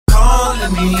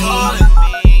calling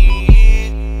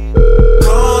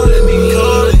me,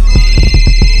 calling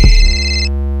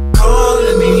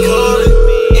me, calling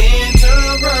me,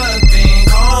 interrupting,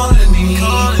 calling me,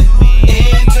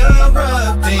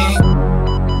 interrupting.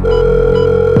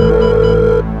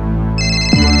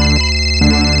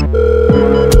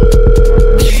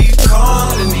 Keep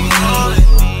calling me,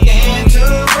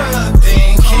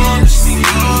 interrupting, can't you see?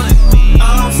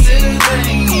 I'm still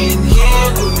laying here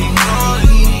with me.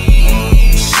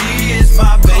 She is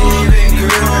my baby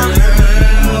girl.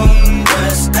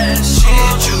 What's that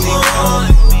shit you want?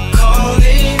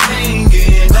 Calling,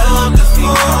 hanging up the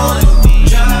phone.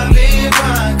 Driving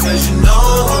by cause you know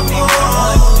I'm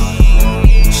on.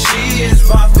 She is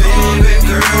my baby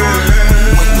girl.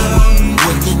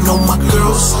 When you know my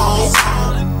girl's home,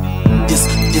 this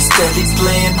steady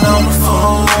playing on the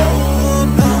phone.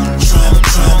 Trying to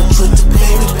put the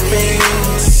baby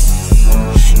face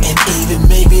and even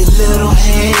maybe a little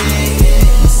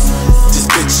hands. This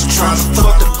bitch is trying to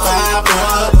fuck the vibe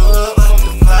up,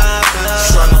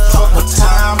 trying to fuck my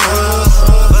time up.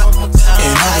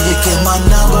 And how you get my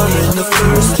number in the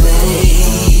first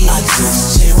place? I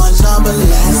just changed my number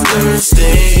last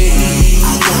Thursday.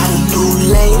 I got a new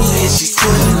lady and she's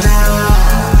 29,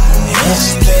 and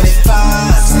she's plenty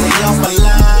fine, stay off my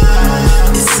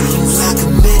line. It seems like a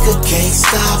nigga can't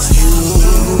stop you.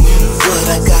 What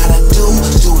I gotta do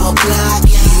to block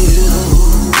you?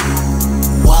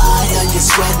 Why are you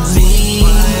sweating me?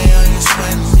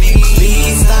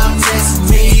 Please stop texting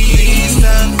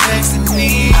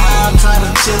me. I'm trying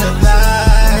to chill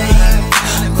tonight,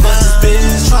 but this bitch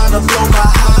is trying to blow my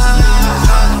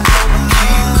high.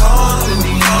 Keep calling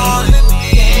me,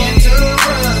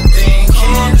 interrupting,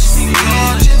 can't you see?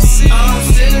 I'm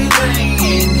still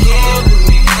laying here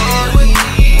with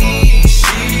me.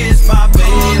 She is my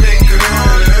baby girl.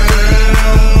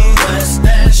 What's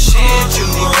that shit you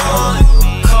want?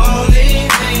 Calling,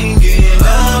 hanging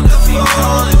up the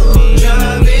phone.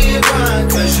 Driving by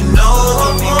cause you know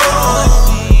I'm on.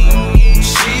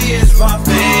 She is my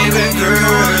baby girl.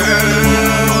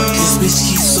 This bitch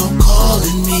keeps on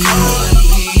calling me.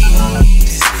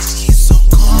 This bitch keeps on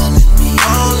calling me.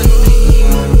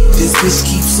 This bitch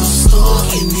keeps on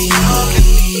stalking me.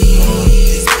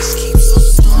 This bitch keeps on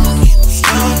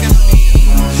stalking me.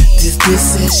 This bitch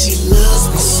says she loves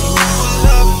me so.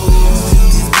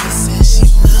 This bitch says she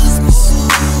loves me so.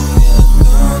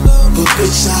 But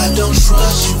bitch, I don't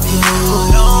trust you,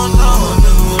 no.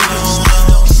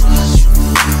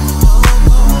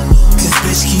 This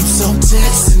bitch keeps on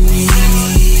texting me.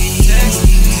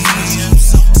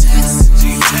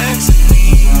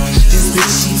 This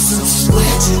bitch keeps on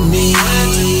sweating me.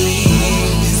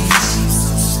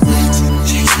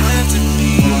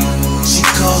 She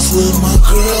calls when my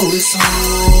girl is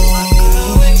home.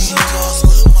 She calls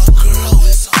when my girl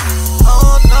is home.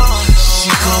 She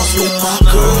calls when my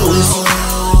girl is home.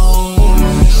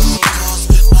 She calls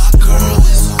when my girl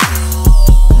is home.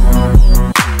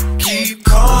 Keep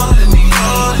calling me,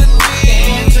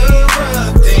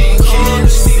 interrupting, can't you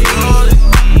see?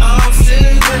 I'm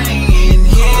still laying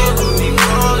here with me.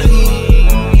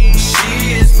 She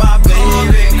is my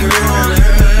baby girl.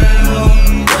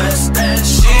 What's that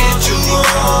shit you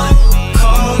want?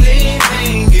 Calling,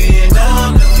 hanging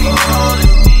up the phone.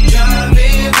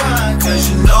 Driving by cause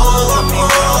you know I'm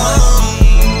on.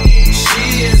 She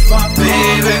is my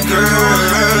baby girl.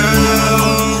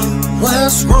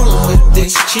 What's wrong with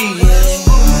this cheating?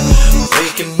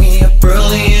 Waking me up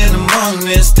early in the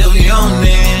morning, still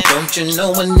yawning. Don't you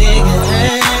know a nigga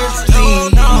has to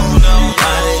leave?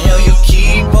 Why the hell you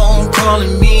keep on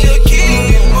calling me?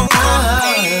 I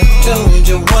told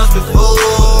you once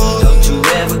before, don't you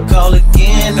ever call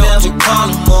again, don't you call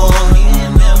no more.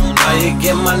 How you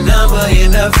get my number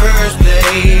in the first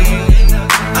place?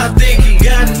 I think you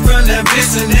got it from that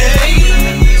bitch tonight.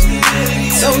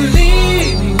 So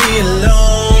leave me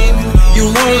alone. You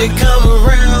only come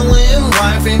around when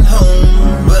wife ain't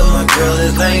home, but my girl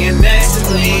is laying next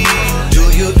to me. Do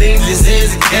you think this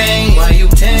is a game? Why you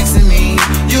texting me?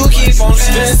 You keep on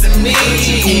stressing me.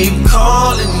 Keep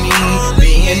calling me,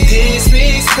 being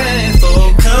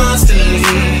disrespectful constantly.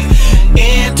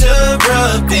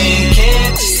 Interrupting,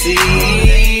 can't you see?